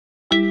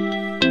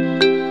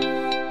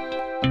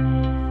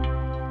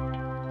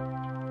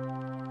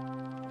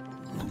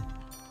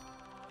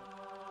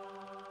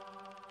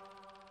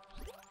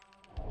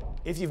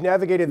If you've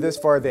navigated this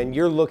far, then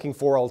you're looking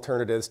for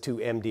alternatives to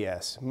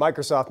MDS,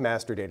 Microsoft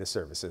Master Data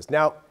Services.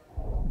 Now,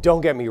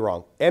 don't get me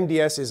wrong,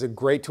 MDS is a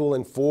great tool,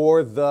 and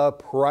for the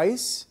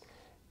price,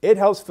 it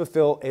helps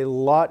fulfill a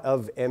lot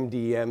of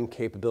MDM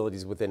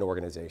capabilities within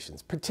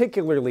organizations,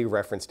 particularly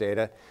reference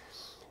data.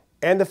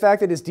 And the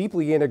fact that it's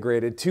deeply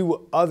integrated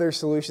to other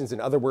solutions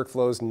and other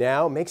workflows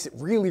now makes it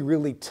really,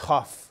 really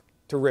tough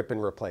to rip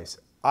and replace.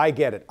 I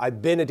get it.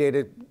 I've been a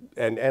data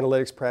and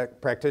analytics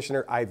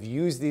practitioner. I've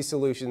used these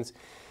solutions.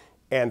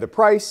 And the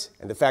price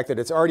and the fact that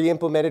it's already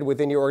implemented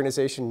within your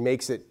organization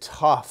makes it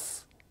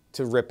tough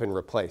to rip and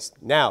replace.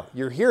 Now,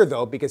 you're here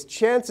though because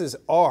chances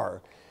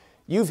are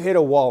you've hit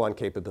a wall on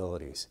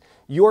capabilities.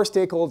 Your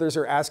stakeholders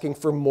are asking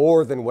for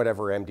more than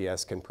whatever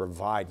MDS can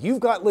provide. You've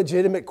got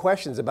legitimate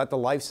questions about the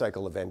life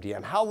cycle of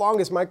MDM. How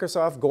long is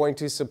Microsoft going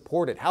to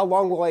support it? How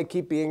long will I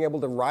keep being able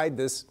to ride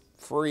this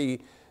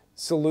free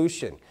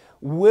solution?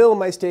 Will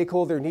my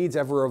stakeholder needs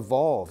ever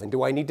evolve? And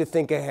do I need to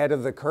think ahead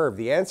of the curve?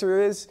 The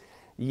answer is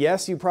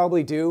yes, you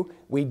probably do.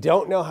 We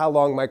don't know how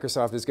long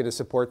Microsoft is going to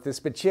support this,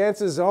 but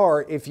chances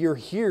are, if you're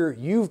here,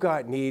 you've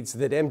got needs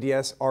that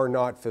MDS are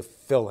not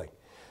fulfilling.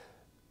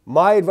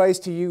 My advice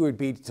to you would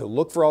be to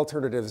look for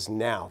alternatives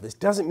now. This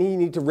doesn't mean you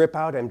need to rip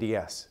out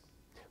MDS.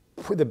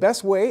 The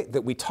best way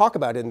that we talk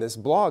about in this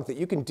blog that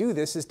you can do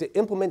this is to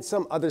implement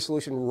some other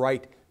solution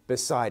right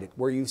beside it,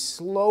 where you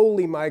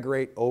slowly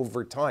migrate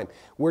over time,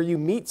 where you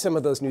meet some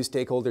of those new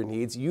stakeholder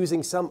needs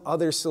using some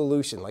other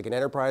solution, like an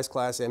enterprise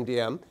class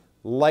MDM,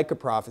 like a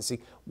Profisee,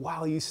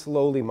 while you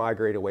slowly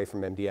migrate away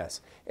from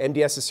MDS.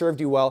 MDS has served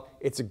you well.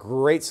 It's a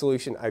great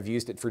solution. I've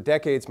used it for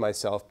decades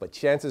myself, but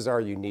chances are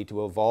you need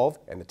to evolve,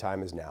 and the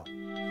time is now.